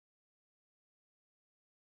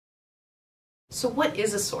So what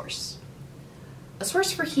is a source? A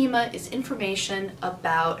source for HEMA is information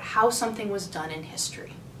about how something was done in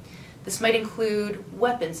history. This might include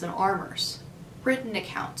weapons and armors, written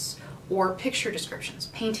accounts, or picture descriptions,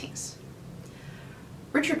 paintings.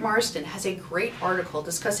 Richard Marsden has a great article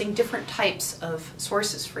discussing different types of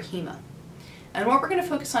sources for HEMA. And what we're going to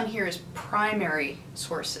focus on here is primary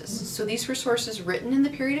sources. So these were sources written in the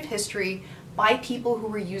period of history by people who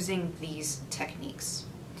were using these techniques.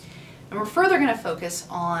 And we're further going to focus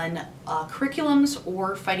on curriculums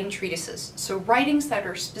or fighting treatises, so writings that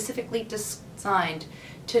are specifically designed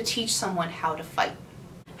to teach someone how to fight.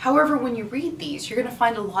 However, when you read these, you're going to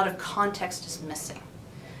find a lot of context is missing.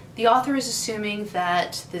 The author is assuming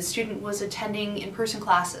that the student was attending in-person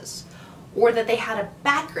classes, or that they had a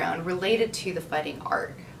background related to the fighting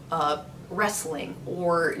art, wrestling,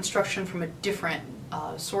 or instruction from a different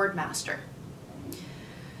sword master.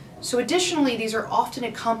 So additionally, these are often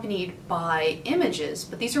accompanied by images,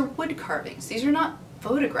 but these are wood carvings. These are not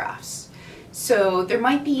photographs. So there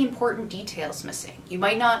might be important details missing. You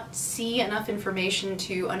might not see enough information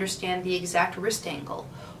to understand the exact wrist angle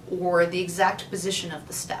or the exact position of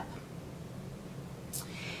the step.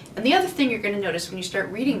 And the other thing you're going to notice when you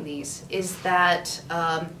start reading these is that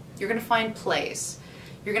you're going to find plays.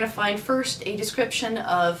 You're going to find first a description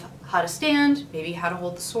of how to stand, maybe how to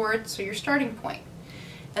hold the sword, so your starting point.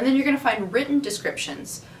 And then you're going to find written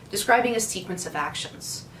descriptions describing a sequence of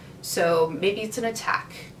actions. So maybe it's an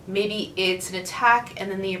attack. Maybe it's an attack and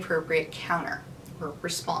then the appropriate counter or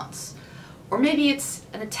response. Or maybe it's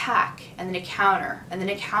an attack and then a counter and then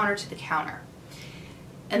a counter to the counter.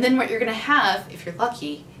 And then what you're going to have, if you're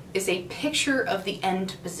lucky, is a picture of the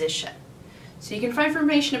end position. So you can find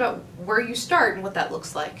information about where you start and what that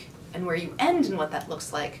looks like, and where you end and what that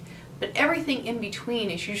looks like, but everything in between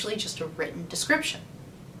is usually just a written description.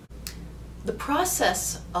 The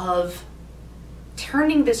process of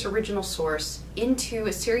turning this original source into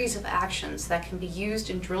a series of actions that can be used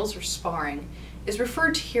in drills or sparring is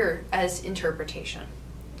referred to here as interpretation.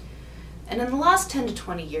 And in the last 10 to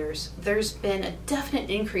 20 years, there's been a definite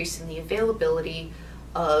increase in the availability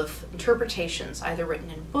of interpretations, either written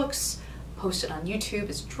in books, posted on YouTube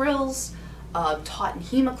as drills, taught in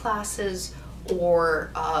HEMA classes, or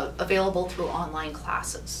available through online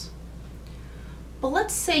classes. But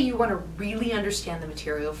let's say you want to really understand the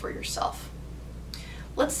material for yourself.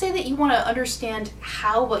 Let's say that you want to understand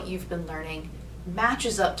how what you've been learning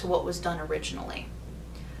matches up to what was done originally.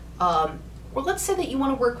 Or let's say that you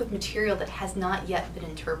want to work with material that has not yet been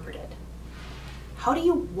interpreted. How do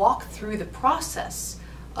you walk through the process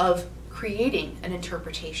of creating an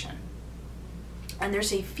interpretation? And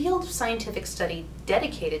there's a field of scientific study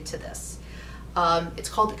dedicated to this. It's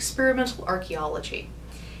called experimental archaeology.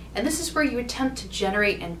 And this is where you attempt to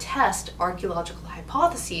generate and test archaeological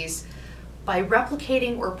hypotheses by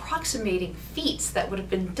replicating or approximating feats that would have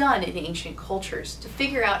been done in ancient cultures to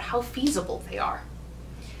figure out how feasible they are.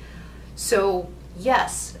 So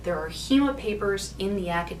yes, there are HEMA papers in the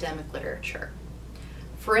academic literature.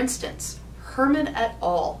 For instance, Herman et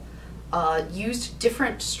al. Used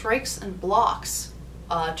different strikes and blocks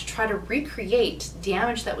to try to recreate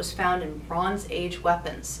damage that was found in Bronze Age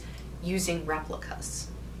weapons using replicas.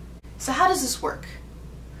 So how does this work?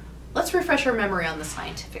 Let's refresh our memory on the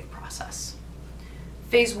scientific process.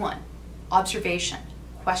 Phase 1, observation,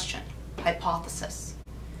 question, hypothesis.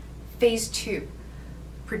 Phase 2,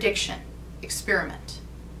 prediction, experiment.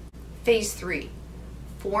 Phase 3,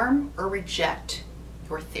 form or reject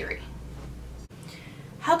your theory.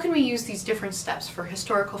 How can we use these different steps for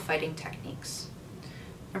historical fighting techniques?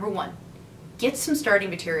 Number 1, get some starting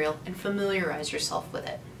material and familiarize yourself with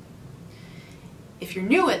it. If you're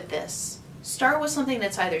new at this, start with something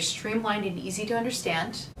that's either streamlined and easy to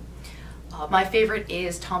understand. My favorite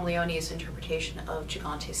is Tom Leone's interpretation of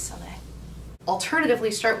Gigante's Selle.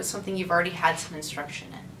 Alternatively, start with something you've already had some instruction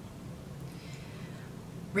in.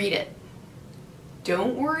 Read it.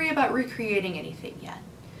 Don't worry about recreating anything yet,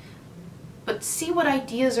 but see what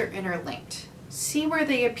ideas are interlinked. See where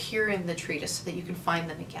they appear in the treatise so that you can find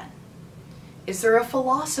them again. Is there a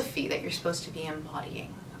philosophy that you're supposed to be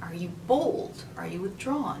embodying? Are you bold? Are you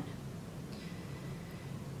withdrawn?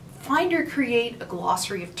 Find or create a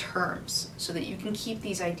glossary of terms so that you can keep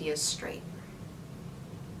these ideas straight.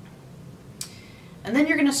 And then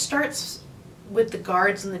you're going to start with the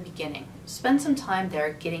guards in the beginning. Spend some time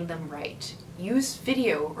there getting them right. Use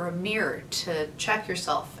video or a mirror to check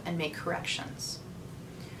yourself and make corrections.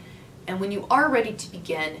 And when you are ready to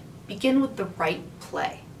begin with the right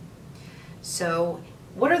play. So,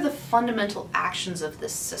 what are the fundamental actions of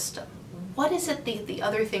this system? What is it the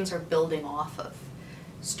other things are building off of?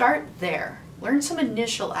 Start there. Learn some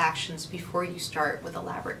initial actions before you start with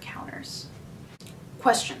elaborate counters.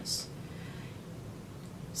 Questions.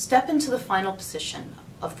 Step into the final position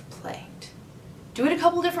of the play. Do it a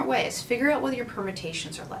couple different ways. Figure out what your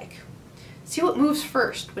permutations are like. See what moves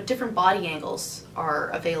first, what different body angles are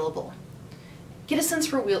available. Get a sense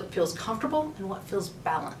for what feels comfortable and what feels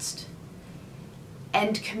balanced.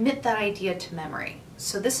 And commit that idea to memory.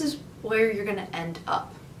 So this is where you're going to end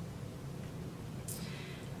up.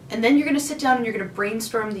 And then you're going to sit down and you're going to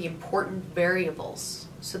brainstorm the important variables.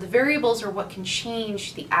 So the variables are what can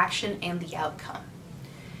change the action and the outcome.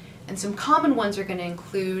 And some common ones are going to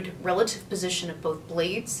include relative position of both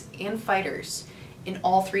blades and fighters in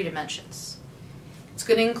all three dimensions. It's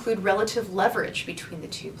going to include relative leverage between the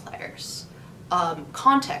two players.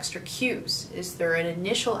 Context or cues. Is there an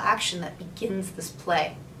initial action that begins this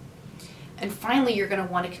play? And finally, you're going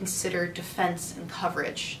to want to consider defense and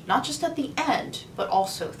coverage, not just at the end, but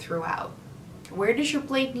also throughout. Where does your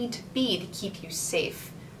blade need to be to keep you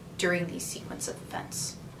safe during these sequence of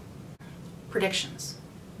events? Predictions.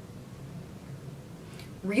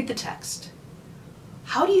 Read the text.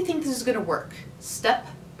 How do you think this is going to work, step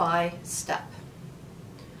by step?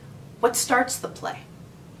 What starts the play?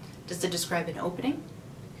 Does it describe an opening?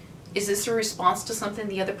 Is this a response to something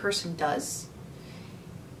the other person does?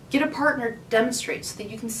 Get a partner to demonstrate so that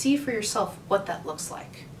you can see for yourself what that looks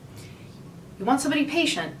like. You want somebody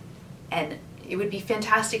patient, and it would be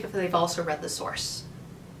fantastic if they've also read the source.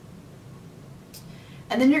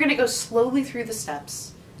 And then you're going to go slowly through the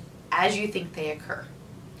steps as you think they occur.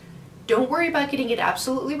 Don't worry about getting it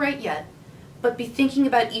absolutely right yet, but be thinking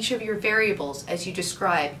about each of your variables as you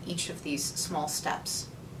describe each of these small steps.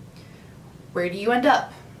 Where do you end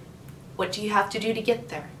up? What do you have to do to get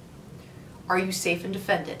there? Are you safe and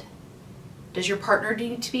defended? Does your partner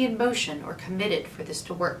need to be in motion or committed for this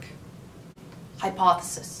to work?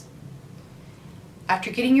 Hypothesis.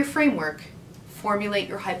 After getting your framework, formulate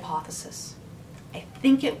your hypothesis. I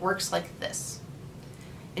think it works like this.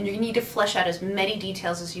 And you need to flesh out as many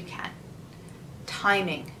details as you can.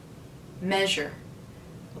 Timing, measure,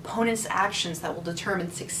 opponent's actions that will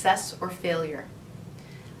determine success or failure,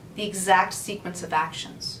 the exact sequence of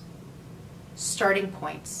actions, starting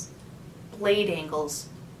points, blade angles,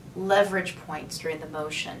 leverage points during the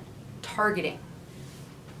motion, targeting.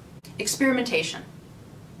 Experimentation.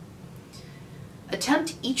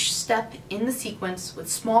 Attempt each step in the sequence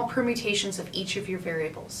with small permutations of each of your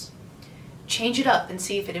variables. Change it up and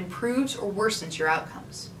see if it improves or worsens your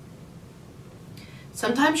outcomes.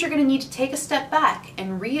 Sometimes you're going to need to take a step back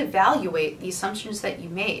and reevaluate the assumptions that you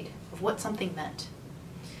made of what something meant.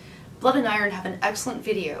 Blood and Iron have an excellent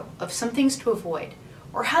video of some things to avoid,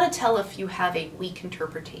 or how to tell if you have a weak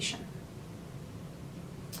interpretation.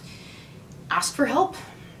 Ask for help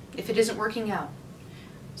if it isn't working out.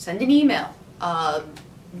 Send an email.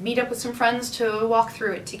 Meet up with some friends to walk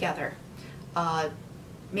through it together.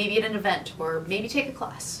 Maybe at an event, or maybe take a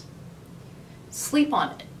class. Sleep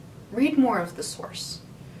on it. Read more of the source.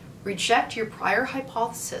 Reject your prior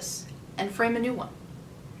hypothesis and frame a new one.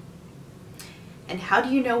 And how do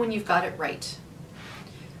you know when you've got it right?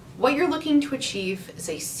 What you're looking to achieve is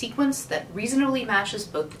a sequence that reasonably matches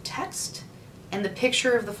both the text and the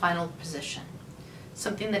picture of the final position.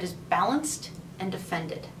 Something that is balanced and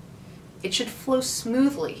defended. It should flow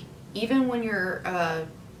smoothly, even when your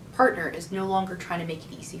partner is no longer trying to make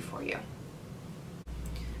it easy for you.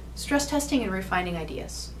 Stress testing and refining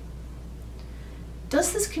ideas.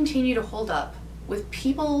 Does this continue to hold up with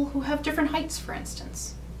people who have different heights, for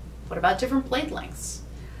instance? What about different blade lengths?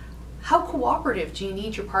 How cooperative do you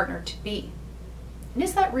need your partner to be? And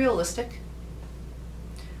is that realistic?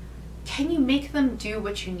 Can you make them do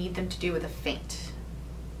what you need them to do with a feint?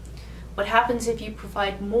 What happens if you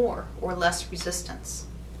provide more or less resistance?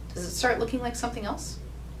 Does it start looking like something else?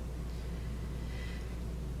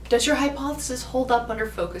 Does your hypothesis hold up under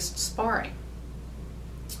focused sparring?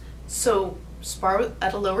 So spar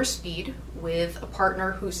at a lower speed with a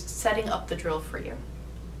partner who's setting up the drill for you.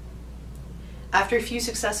 After a few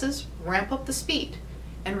successes, ramp up the speed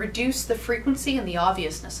and reduce the frequency and the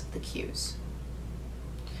obviousness of the cues.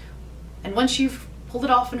 And once you've pulled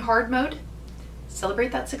it off in hard mode,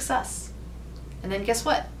 celebrate that success. And then guess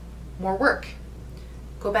what? More work.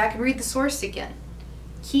 Go back and read the source again.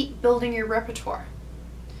 Keep building your repertoire.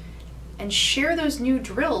 And share those new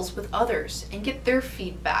drills with others and get their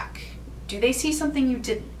feedback. Do they see something you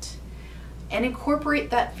didn't? And incorporate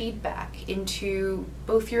that feedback into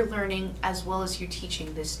both your learning as well as you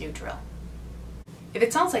teaching this new drill. If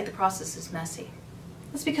it sounds like the process is messy,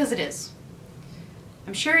 that's because it is.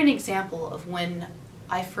 I'm sharing an example of when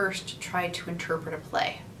I first tried to interpret a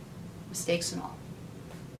play, mistakes and all.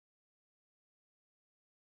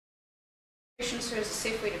 Serves a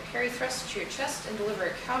safe way to parry thrusts to your chest and deliver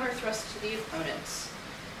a counter thrust to the opponents.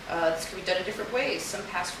 This can be done in different ways. Some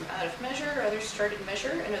pass from out of measure, others start in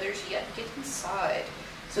measure, and others yet get inside.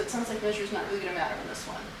 So it sounds like measure is not really going to matter on this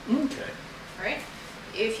one. Okay. All right.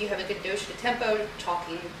 If you have a good notion of tempo,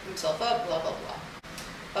 talking himself up, blah, blah,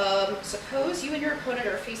 blah. Suppose you and your opponent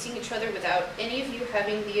are facing each other without any of you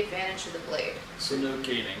having the advantage of the blade. So no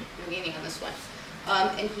gaining. No gaining on this one.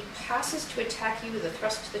 And he passes to attack you with a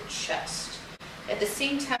thrust to the chest. At the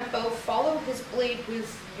same tempo, follow his blade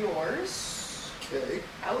with yours. Okay.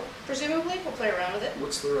 Out, presumably. We'll play around with it.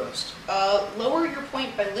 What's the rest? Lower your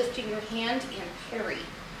point by lifting your hand and parry.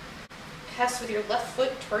 Pass with your left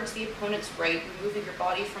foot towards the opponent's right, removing your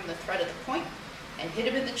body from the threat of the point, and hit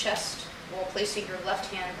him in the chest while placing your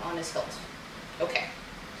left hand on his hilt. Okay.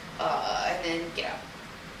 And then get out.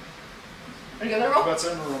 Want to give that a roll? That's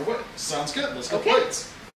it, and run away. Sounds good. Let's go Okay.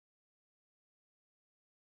 plates.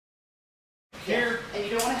 Here. And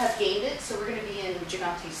you don't want to have gained it, so we're going to be in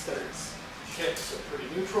Gigante's thirds. Okay, so pretty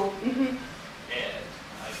neutral. Mm-hmm. And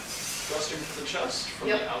I'm thrusting to the chest from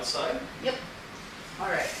Yep. the outside. Yep. All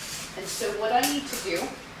right. And so what I need to do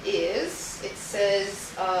is, it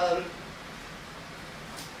says, oh,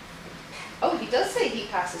 he does say he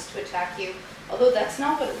passes to attack you, although that's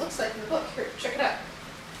not what it looks like in the book. Here, check it out.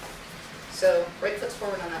 So, right foot's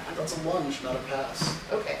forward on that one. That's a lunge, not a pass.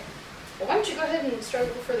 Okay. Well, why don't you go ahead and start a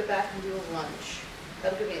little further back and do a lunge.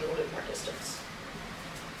 That'll give me a little bit more distance.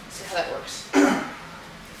 See how that works.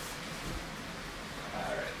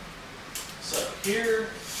 Alright. So here,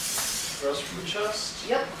 thrust from the chest.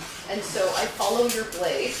 Yep. And so I follow your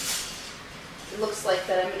blade. It looks like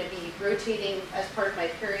that I'm going to be rotating as part of my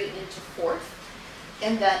parry into fourth,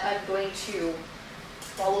 and that I'm going to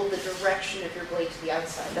follow the direction of your blade to the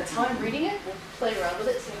outside. That's how I'm reading it. We'll play around with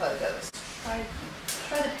it, see how it goes.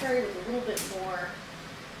 Try the parry with a little bit more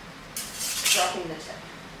dropping the tip.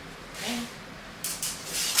 Okay.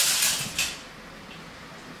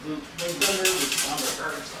 The thunder was on the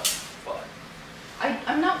earth side, but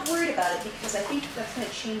I'm not worried about it because I think that's going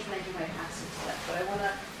to change when I do my passing step, but I want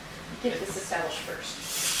to get this established first.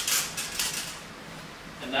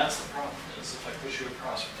 and that's the problem, is if I push you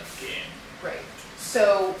across with that game. Right.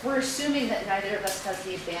 So we're assuming that neither of us has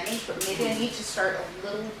the advantage, but maybe I need to start a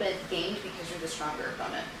little bit gained because you're the stronger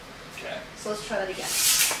opponent. Okay. So let's try that again.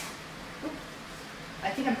 Oop. I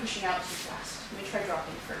think I'm pushing out too fast. Let me try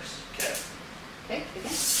dropping first. Okay. Okay,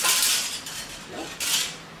 again. Nope.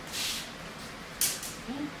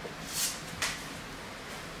 Again.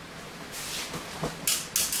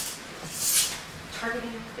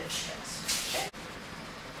 Targeting the chest. Okay.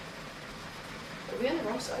 Are we on the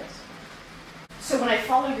wrong sides? So when I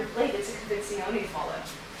follow your blade, it's a convincing only follow.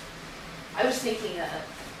 I was thinking a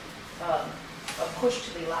push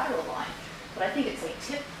to the lateral line, but I think it's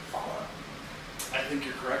a tip follow. I think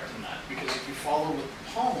you're correct in that, because if you follow with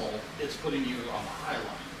the pommel, it's putting you on the high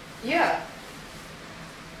line. Yeah.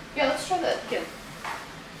 Yeah, let's try that again.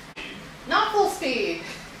 Not full speed.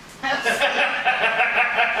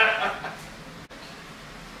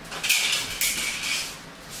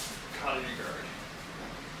 Caught in your guard.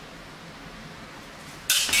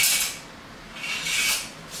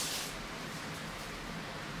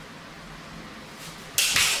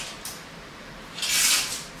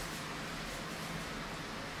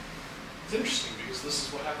 It's interesting because this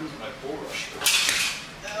is what happens when I bull rush through.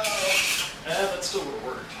 No. That still would have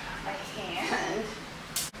worked. I can't.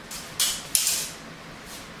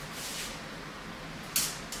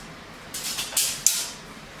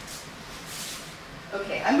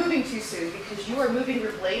 Okay, I'm moving too soon because you are moving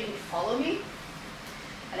your blade and follow me,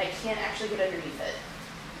 and I can't actually get underneath it.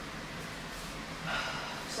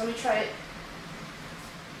 So let me try it.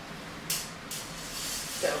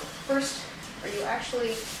 So, first, are you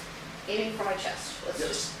actually aiming for my chest? Let's Yes.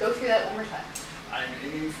 just go through that one more time. I'm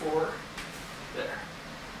aiming for there.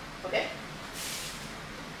 Okay?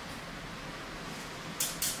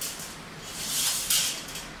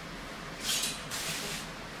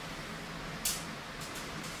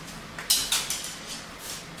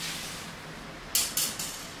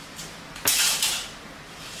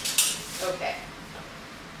 Okay.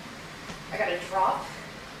 I got a drop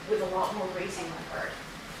with a lot more raising my guard.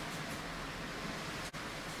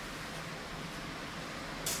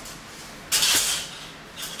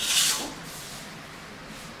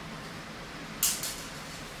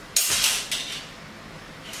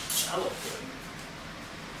 That looked good.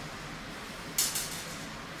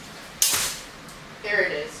 There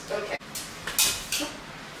it is. Okay.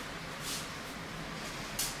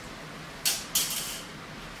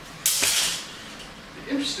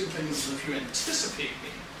 The interesting thing is if you anticipate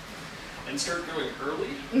me, and start going early,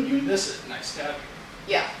 you miss it and I stab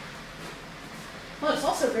you. Yeah. Well, it's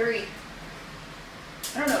also very,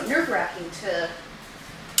 I don't know, nerve-wracking to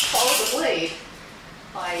follow the blade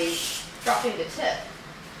by dropping the tip.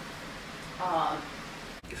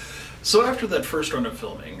 So after that first run of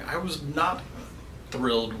filming, I was not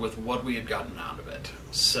thrilled with what we had gotten out of it.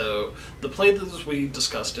 So the play that as we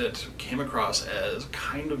discussed it came across as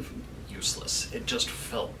kind of useless. It just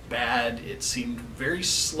felt bad, it seemed very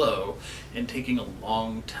slow and taking a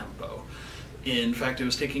long tempo. In fact, it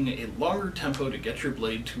was taking a longer tempo to get your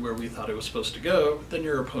blade to where we thought it was supposed to go than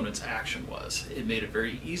your opponent's action was. It made it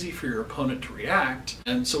very easy for your opponent to react,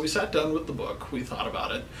 and so we sat down with the book, we thought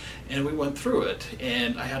about it, and we went through it,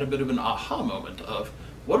 and I had a bit of an aha moment of,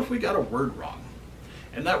 what if we got a word wrong?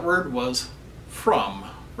 And that word was from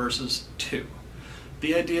versus to.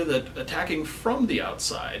 The idea that attacking from the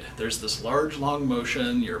outside, there's this large, long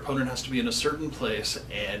motion, your opponent has to be in a certain place,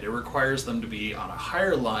 and it requires them to be on a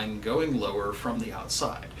higher line going lower from the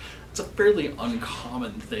outside. It's a fairly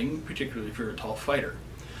uncommon thing, particularly if you're a tall fighter.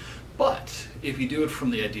 But if you do it from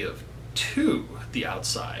the idea of to the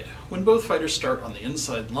outside, when both fighters start on the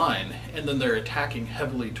inside line, and then they're attacking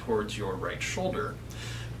heavily towards your right shoulder,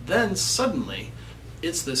 then suddenly,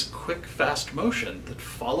 it's this quick, fast motion that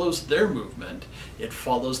follows their movement, it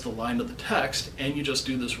follows the line of the text, and you just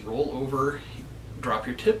do this roll over, drop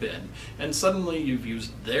your tip in, and suddenly you've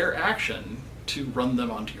used their action to run them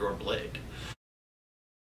onto your blade.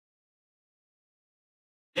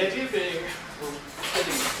 The idea being, we're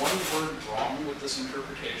getting one word wrong with this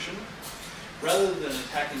interpretation. Rather than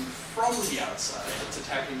attacking from the outside, it's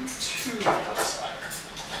attacking to the outside.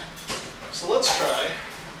 So let's try.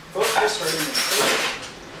 Both are starting in third.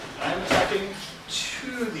 I'm attacking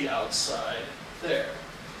to the outside there.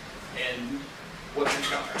 And what's your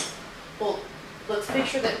counter? Well, let's make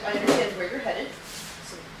sure that I understand where you're headed,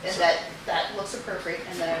 and that looks appropriate,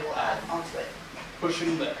 and then I will add onto it.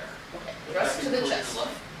 Pushing there. Okay, thrust to the chest.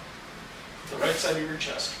 The right side of your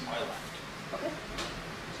chest, my left. Okay.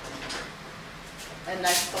 And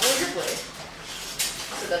I follow your blade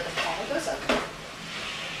so that the pommel goes up.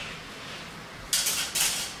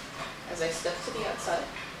 As I step to the outside,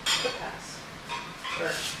 to pass,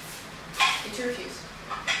 or into refuse.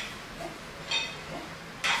 Okay. Okay.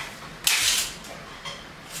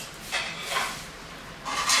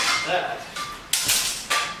 That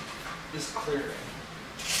is clearing.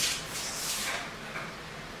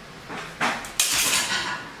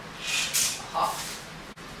 Aha.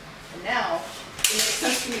 And now, it makes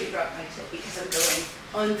sense for me to drop my tip because I'm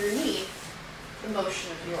going underneath the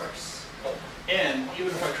motion of yours. And even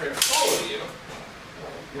if I try to follow you,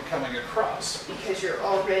 you're coming across. Because you're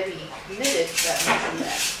already committed to that motion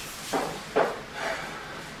there.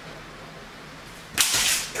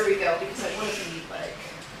 There we go, because I want to be like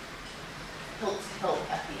hilt to hilt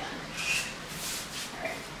at the end.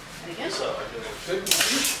 Alright, and again. So I do a good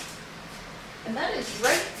one. And that is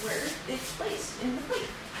right where it's placed in the plate.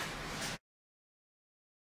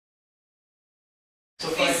 So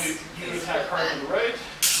if you attack hard to the right.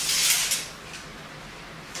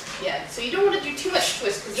 Yeah, so you don't want to do too much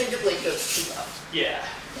twist because then your blade goes too low. Yeah.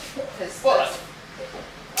 But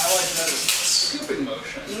I like that as a scooping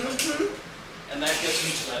motion. And that gets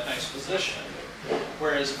me to that nice position.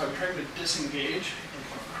 Whereas if I'm trying to disengage and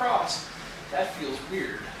come across, that feels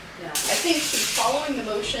weird. Yeah. I think following the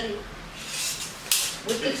motion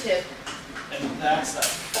with the tip. And that's that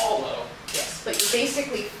follow. Yes, but you're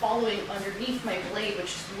basically following underneath my blade,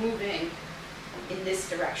 which is moving in this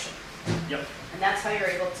direction. Yep. And that's how you're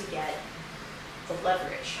able to get the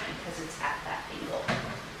leverage, because it's at that angle.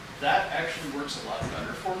 That actually works a lot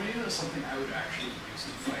better for me. It's something I would actually use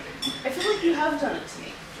in fighting. I feel like you have done it to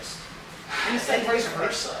me. Just and vice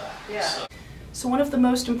versa. Yeah. So one of the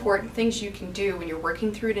most important things you can do when you're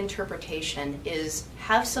working through an interpretation is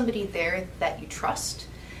have somebody there that you trust,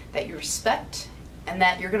 that you respect, and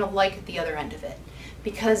that you're going to like at the other end of it.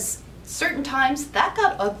 Because certain times that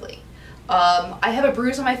got ugly. I have a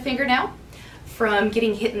bruise on my finger now from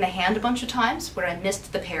getting hit in the hand a bunch of times where I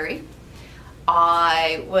missed the parry.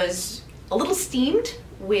 I was a little steamed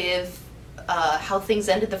with how things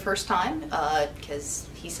ended the first time because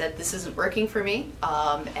he said this isn't working for me,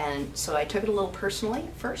 and so I took it a little personally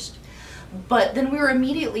at first. But then we were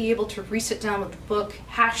immediately able to re-sit down with the book,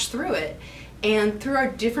 hash through it, and through our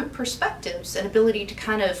different perspectives and ability to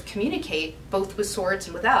kind of communicate both with swords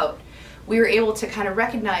and without, we were able to kind of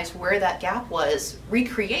recognize where that gap was,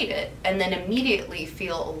 recreate it, and then immediately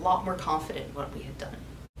feel a lot more confident in what we had done.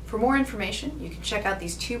 For more information, you can check out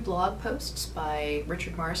these 2 blog posts by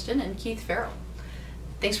Richard Marston and Keith Farrell.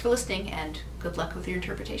 Thanks for listening, and good luck with your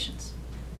interpretations.